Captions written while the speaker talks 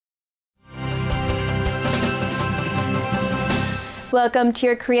Welcome to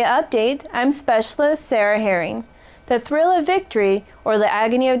your Korea Update. I'm Specialist Sarah Herring. The thrill of victory or the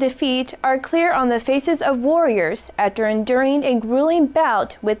agony of defeat are clear on the faces of warriors after enduring a grueling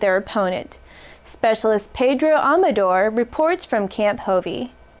bout with their opponent. Specialist Pedro Amador reports from Camp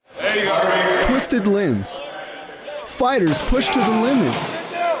Hovey. Twisted limbs, fighters pushed to the limit,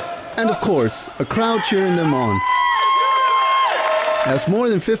 and of course, a crowd cheering them on. As more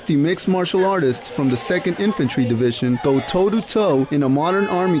than 50 mixed martial artists from the 2nd Infantry Division go toe-to-toe in a Modern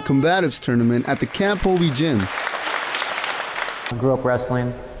Army Combatives Tournament at the Camp Hovey gym. I grew up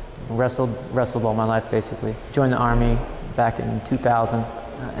wrestling, wrestled all my life basically. Joined the Army back in 2000.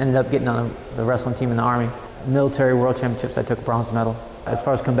 Ended up getting on the wrestling team in the Army. Military World Championships, I took a bronze medal. As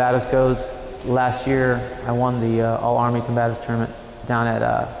far as combatives goes, last year I won the All-Army Combatives Tournament down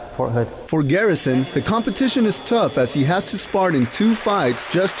at Fort Hood. For Garrison, the competition is tough as he has to spar in 2 fights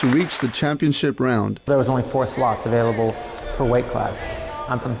just to reach the championship round. There was only 4 slots available per weight class.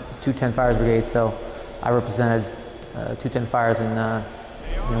 I'm from 210 Fires Brigade, so I represented 210 Fires in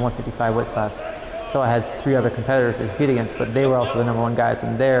 155 weight class. So I had 3 other competitors to compete against, but they were also the #1 guys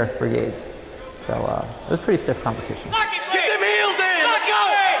in their brigades. So it was pretty stiff competition. Get them heels in! Let's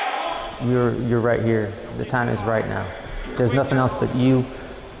go! You're right here. The time is right now. There's nothing else but you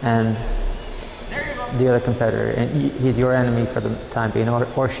and the other competitor, and he's your enemy for the time being,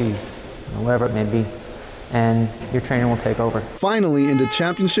 or she, whatever it may be, and your training will take over. Finally, in the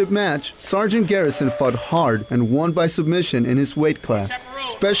championship match, Sergeant Garrison fought hard and won by submission in his weight class.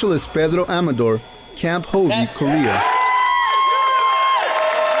 Specialist Pedro Amador, Camp Hovey, Korea.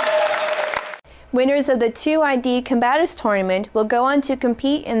 Winners of the 2ID Combatives Tournament will go on to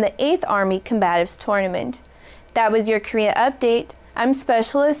compete in the 8th Army Combatives Tournament. That was your Korea Update. I'm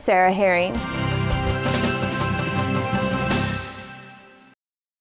Specialist Sarah Herring.